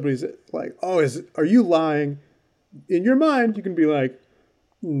 somebody's like, oh, are you lying? In your mind, you can be like,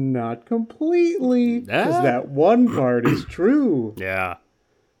 not completely, because that one part is true. Yeah.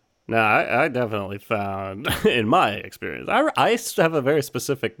 No, I definitely found, in my experience, I have a very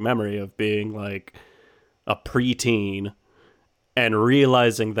specific memory of being like a preteen and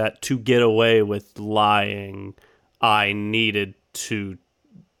realizing that to get away with lying, I needed to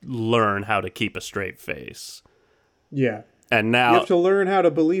learn how to keep a straight face. Yeah. And now you have to learn how to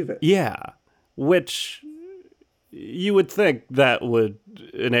believe it. Yeah. Which you would think that would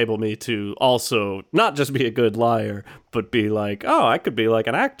enable me to also not just be a good liar, but be like, oh, I could be like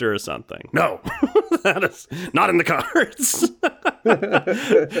an actor or something. No, that is not in the cards.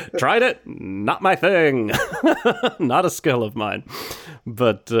 Tried it, not my thing. Not a skill of mine.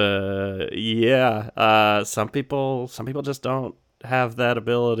 But some people just don't have that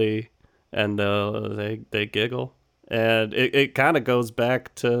ability, and they giggle. And it kind of goes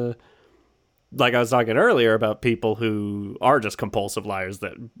back to, like I was talking earlier about people who are just compulsive liars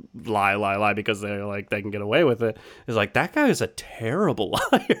that lie because they're like, they can get away with it. It's like, that guy is a terrible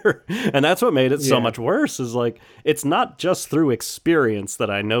liar. And that's what made it so much worse, is like, it's not just through experience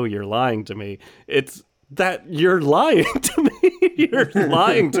that I know you're lying to me. It's that you're lying to me. You're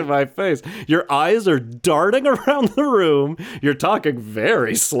lying to my face. Your eyes are darting around the room. You're talking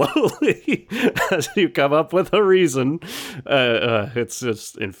very slowly as you come up with a reason. It's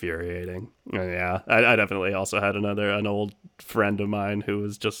just infuriating. Yeah, I definitely also had an old friend of mine who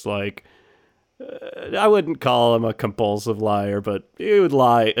was just like, I wouldn't call him a compulsive liar, but he would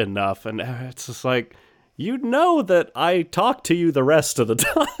lie enough. And it's just like, you know that I talk to you the rest of the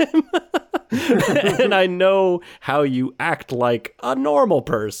time. And I know how you act like a normal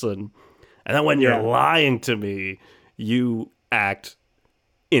person. And then when you're lying to me, you act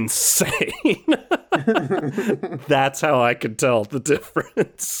insane. That's how I can tell the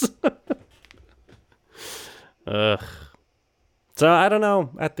difference. So I don't know.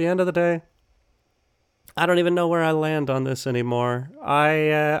 At the end of the day, I don't even know where I land on this anymore.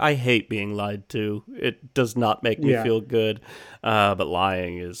 I hate being lied to. It does not make me feel good. But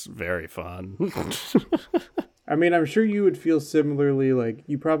lying is very fun. I mean, I'm sure you would feel similarly. Like,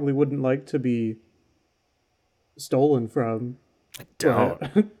 you probably wouldn't like to be stolen from. I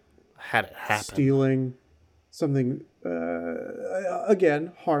don't. Had it happen. Stealing something,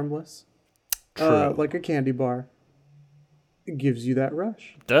 again, harmless. True. Like a candy bar. it gives you that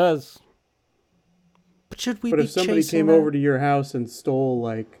rush. It does. But should we But be if somebody came that? over to your house and stole,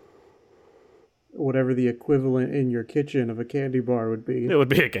 like, whatever the equivalent in your kitchen of a candy bar would be. It would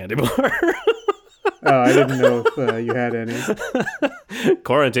be a candy bar. Oh, I didn't know if you had any.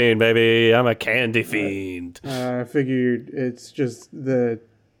 Quarantine, baby. I'm a candy fiend. I figured it's just the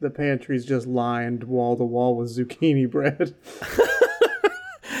pantry's just lined wall to wall with zucchini bread.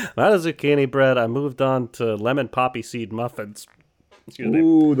 Not a zucchini bread. I moved on to lemon poppy seed muffins.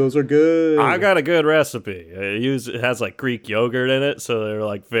 Ooh, those are good. I got a good recipe. It has like Greek yogurt in it, so they're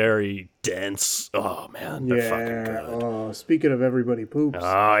like very dense. Oh man, they're fucking good. Oh, speaking of everybody poops.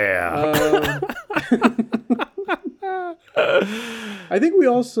 Oh yeah. I think we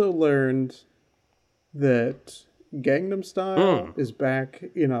also learned that Gangnam Style is back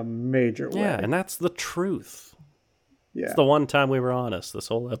in a major way. Yeah, and that's the truth. Yeah. It's the one time we were honest this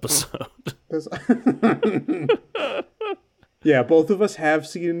whole episode. Yeah, both of us have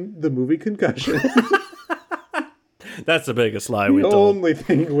seen the movie Concussion. That's the biggest lie we told. The only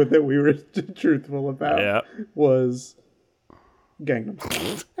thing that we were truthful about was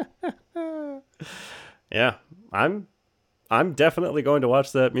Gangnam Style. Yeah, I'm definitely going to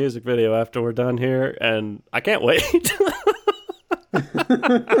watch that music video after we're done here, and I can't wait.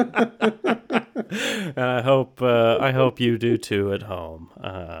 And I hope you do too at home.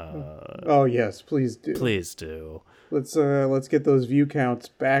 Oh yes, please do. Please do. Let's get those view counts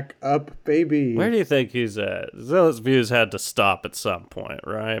back up, baby. Where do you think he's at? Those views had to stop at some point,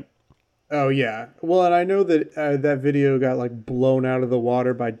 right? Oh yeah. Well, and I know that that video got like blown out of the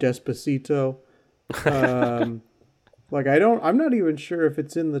water by Despacito. Like I'm not even sure if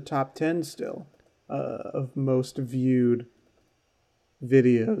it's in the top 10 still of most viewed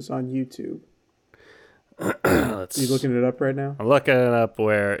videos on YouTube. You looking it up right now? I'm looking it up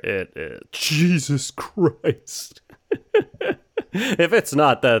where it is. Jesus Christ. If it's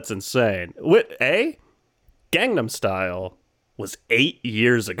not, that's insane. Gangnam Style was 8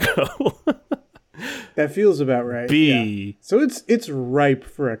 years ago. That feels about right. B. Yeah. So it's ripe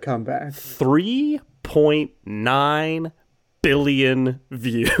for a comeback. 3.9 billion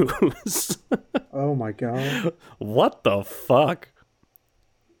views. Oh my god. What the fuck?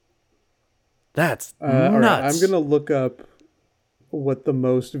 That's nuts. All right, I'm going to look up what the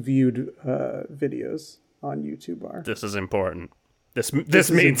most viewed videos on YouTube are. This is important. This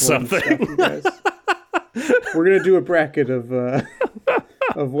means something. Stuff, we're going to do a bracket of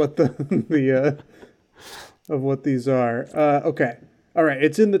what the of what these are. Okay. All right,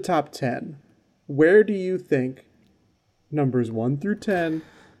 it's in the top 10. Where do you think numbers 1 through 10?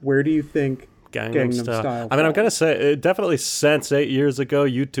 Where do you think Gangnam Style. I mean, I'm going to say, definitely since 8 years ago,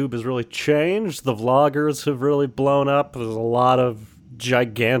 YouTube has really changed. The vloggers have really blown up. There's a lot of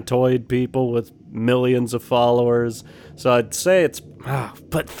gigantoid people with millions of followers. So I'd say it's,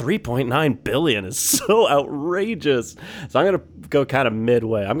 but 3.9 billion is so outrageous. So I'm going to go kind of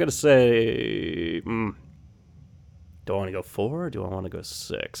midway. I'm going to say, do I want to go 4 or do I want to go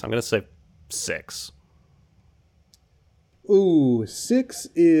 6? I'm going to say 6. Ooh, 6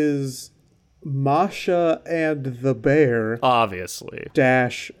 is Masha and the Bear. Obviously. -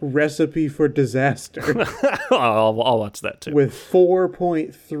 Recipe for Disaster. I'll watch that too. With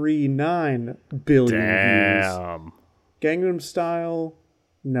 4.39 billion Damn. views. Gangnam Style,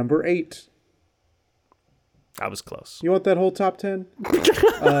 number 8. I was close. You want that whole top 10?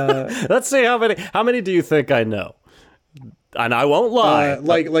 Let's see how many do you think I know? And I won't lie.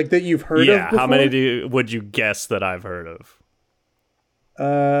 Like that you've heard of before? How many would you guess that I've heard of?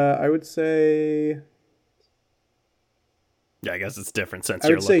 I would say... Yeah, I guess it's different since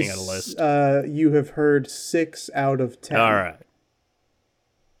you're looking at a list. You have heard 6 out of 10. All right.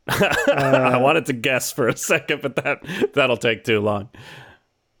 I wanted to guess for a second, but that'll take too long.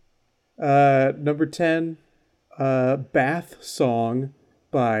 Number 10, Bath Song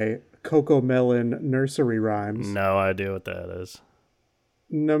by Coco Melon Nursery Rhymes. No idea what that is.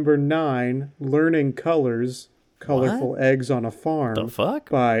 Number 9, Learning Colors, Colorful Eggs on a Farm. The fuck?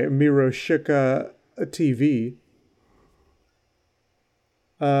 By Miroshika TV.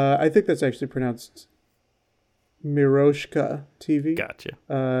 I think that's actually pronounced Miroshka TV. Gotcha.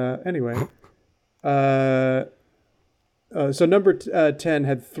 Anyway. So number 10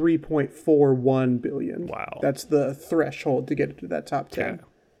 had 3.41 billion. Wow. That's the threshold to get into that top 10. Okay.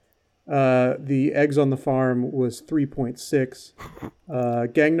 The Eggs on the Farm was 3.6.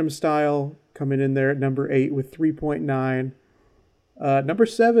 Gangnam Style coming in there at number 8 with 3.9. Number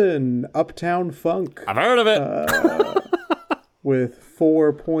 7, Uptown Funk. I've heard of it. With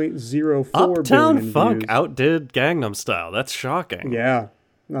 4.04 Uptown billion Funk views. outdid Gangnam Style. That's shocking. Yeah.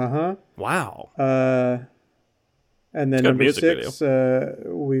 Uh-huh. Wow. And then number 6,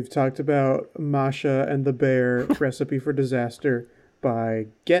 we've talked about Masha and the Bear, Recipe for Disaster by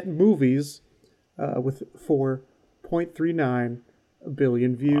Get Movies with 4.39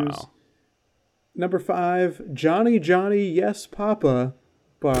 billion views. Wow. Number 5, Johnny Johnny Yes Papa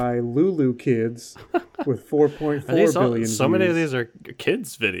by Lulu Kids with 4.4 billion views. So many of these are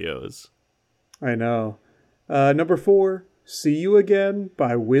kids' videos. I know. Number 4, See You Again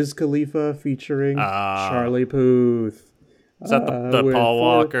by Wiz Khalifa featuring Charlie Puth. Is that the Paul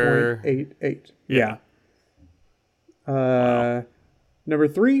Walker? 4.88. Yeah. Wow. Number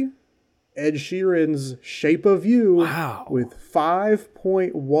 3, Ed Sheeran's Shape of You with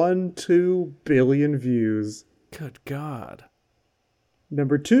 5.12 billion views. Good God.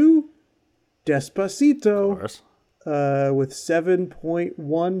 Number 2, Despacito with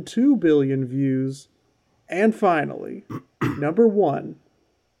 7.12 billion views. And finally, number 1,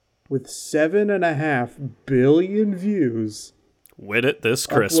 with 7.5 billion views. Win it this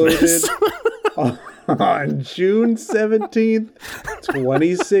Christmas. On June 17th,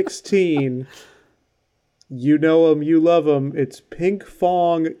 2016. You know 'em, you love 'em. It's Pink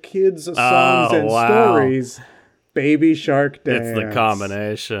Fong Kids Songs and Stories. Baby Shark Dance. It's the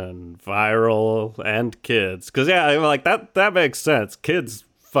combination. Viral and kids. Because, yeah, like that makes sense. Kids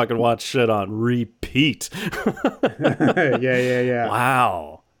fucking watch shit on repeat. Yeah.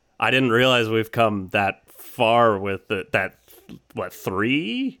 Wow. I didn't realize we've come that far with that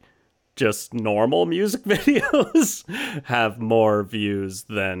 3 just normal music videos have more views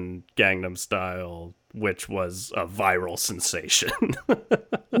than Gangnam Style, which was a viral sensation.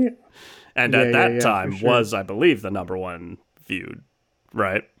 Yeah. And at that time was, I believe, the number 1 viewed,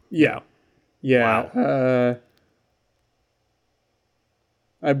 right? Yeah. Wow.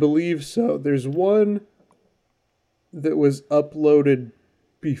 I believe so. There's one that was uploaded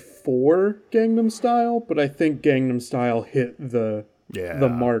before Gangnam Style, but I think Gangnam Style hit the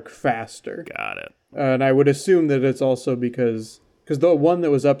mark faster. Got it. And I would assume that it's also because the one that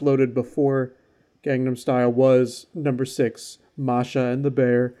was uploaded before Gangnam Style was number 6, Masha and the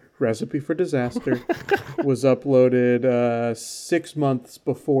Bear, Recipe for Disaster, was uploaded 6 months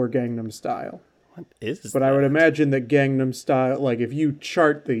before Gangnam Style. What is But that? I would imagine that Gangnam Style, like if you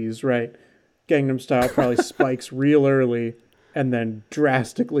chart these, right, Gangnam Style probably spikes real early and then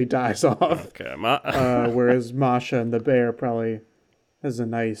drastically dies off. Okay. Whereas Masha and the Bear probably has a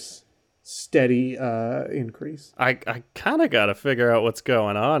nice steady increase. I kind of got to figure out what's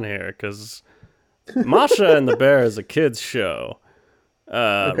going on here, because Masha and the Bear is a kid's show.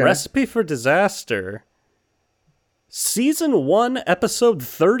 Recipe for Disaster, Season 1, Episode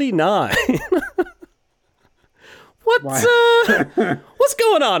 39. What's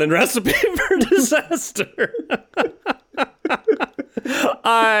going on in Recipe for Disaster?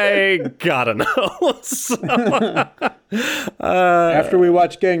 I gotta know. After we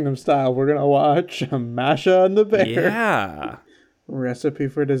watch Gangnam Style, we're gonna watch Masha and the Bear. Yeah. Recipe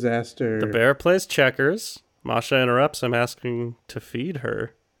for Disaster. The bear plays checkers. Masha interrupts him, asking to feed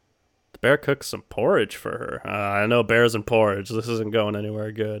her. The bear cooks some porridge for her. I know bears and porridge. This isn't going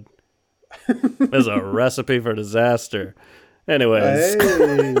anywhere good. This is a recipe for disaster. Anyways.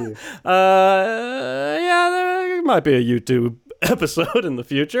 Hey. Yeah, there might be a YouTube episode in the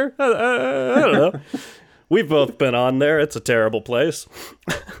future. I don't know. We've both been on there. It's a terrible place.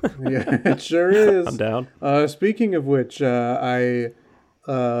 Yeah, it sure is. I'm down. Speaking of which, I,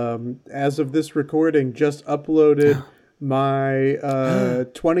 as of this recording, just uploaded my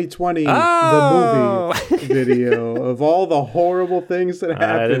 2020 The Movie video of all the horrible things that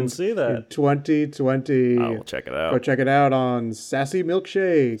happened. I didn't see that. In 2020. I'll check it out. Go check it out on Sassy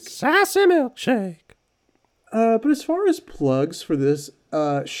Milkshake. Sassy Milkshake. But as far as plugs for this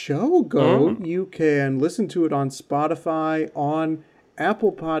show go, you can listen to it on Spotify, on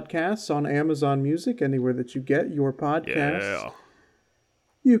Apple Podcasts, on Amazon Music, anywhere that you get your podcasts. Yeah.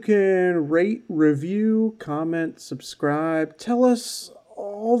 You can rate, review, comment, subscribe. Tell us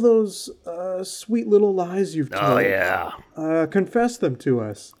all those sweet little lies you've told. Oh, yeah. Confess them to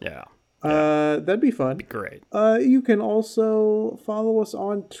us. Yeah. That'd be fun. Be great. You can also follow us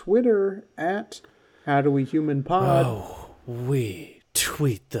on Twitter at How Do We Human Pod. Oh, we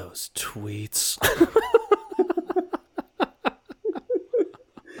tweet those tweets.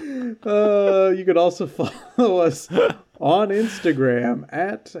 You could also follow us on Instagram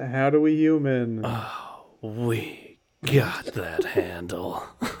at How Do We Human. Oh, we got that handle.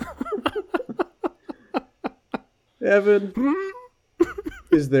 Evan,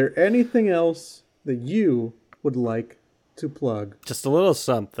 is there anything else that you would like to plug? Just a little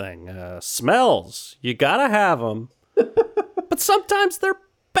something. Smells. You gotta have them. But sometimes they're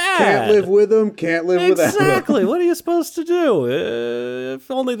bad. Can't live with them, can't live without them. Exactly. What are you supposed to do? If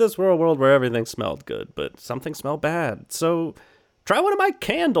only this were a world where everything smelled good, but something smelled bad. So try one of my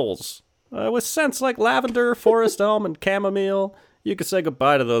candles. With scents like lavender, forest elm, and chamomile, you can say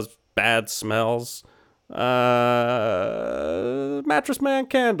goodbye to those bad smells. Mattress Man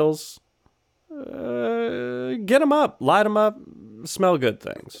candles. Get them up, light them up, smell good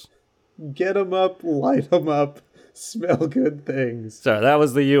things. Get them up, light them up, smell good things. Sorry, that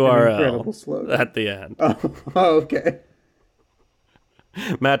was the URL at the end. Oh, okay.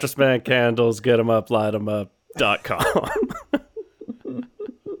 Mattress Man candles, get them up, light them up.com.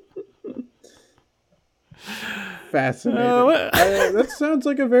 Fascinating. That sounds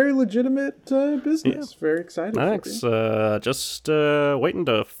like a very legitimate business. Yeah. Very exciting. Thanks. Just waiting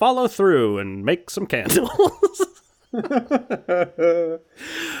to follow through and make some candles. What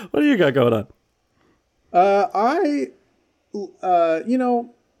do you got going on?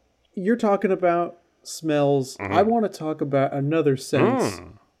 You're talking about smells. Mm-hmm. I want to talk about another sense,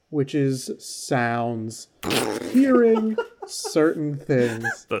 which is sounds. Hearing certain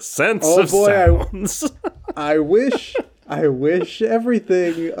things. The sense of sounds. I wish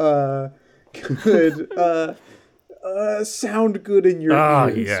everything could sound good in your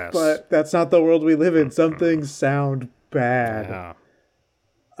ears. Yes. But that's not the world we live in. Some things sound bad.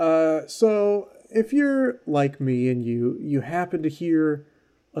 Yeah. So if you're like me and you happen to hear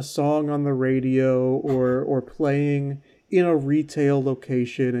a song on the radio or playing in a retail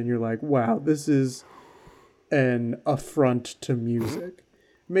location and you're like, wow, this is an affront to music.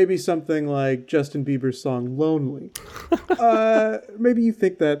 Maybe something like Justin Bieber's song Lonely. Maybe you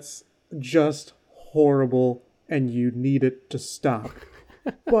think that's just horrible and you need it to stop.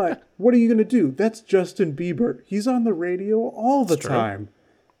 But what are you going to do? That's Justin Bieber. He's on the radio all the time.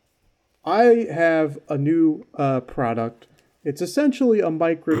 I have a new product. It's essentially a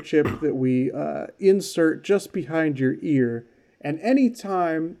microchip that we insert just behind your ear. And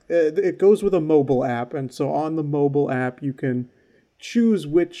anytime, it goes with a mobile app. And so on the mobile app, you can choose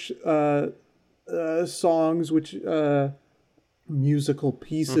which songs, which musical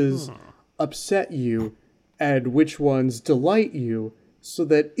pieces upset you, and which ones delight you. So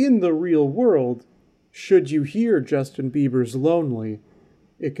that in the real world, should you hear Justin Bieber's Lonely,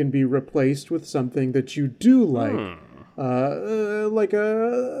 it can be replaced with something that you do like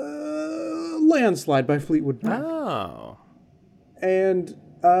a Landslide by Fleetwood Mac. Oh. And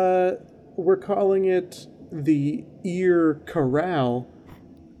we're calling it the Ear Corral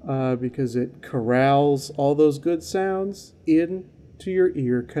because it corrals all those good sounds into your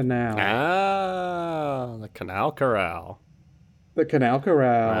ear canal. Ah, the Canal Corral. The Canal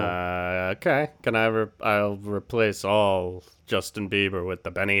Corral. Okay. Can I'll replace all Justin Bieber with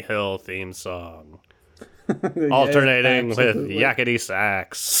the Benny Hill theme song. Alternating with yakety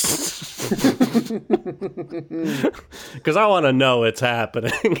sax. Because I want to know it's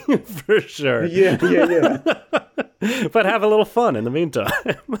happening for sure. Yeah. But have a little fun in the meantime.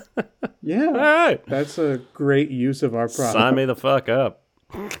 Yeah. All right. That's a great use of our product. Sign me the fuck up.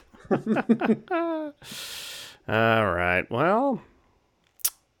 All right. Well,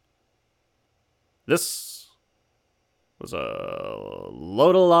 this was a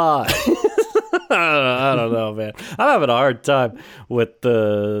load of lies. I don't know, man. I'm having a hard time with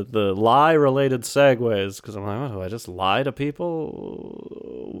the lie-related segues because I'm like, oh, do I just lie to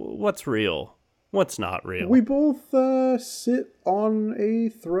people? What's real? What's not real? We both sit on a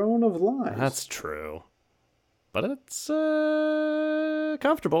throne of lies. That's true. But it's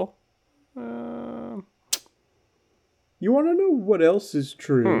comfortable. You want to know what else is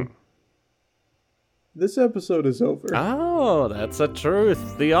true? This episode is over. Oh, that's the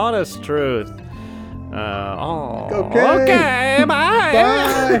truth. The honest truth. Okay. Okay, bye.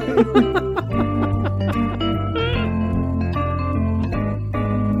 Bye.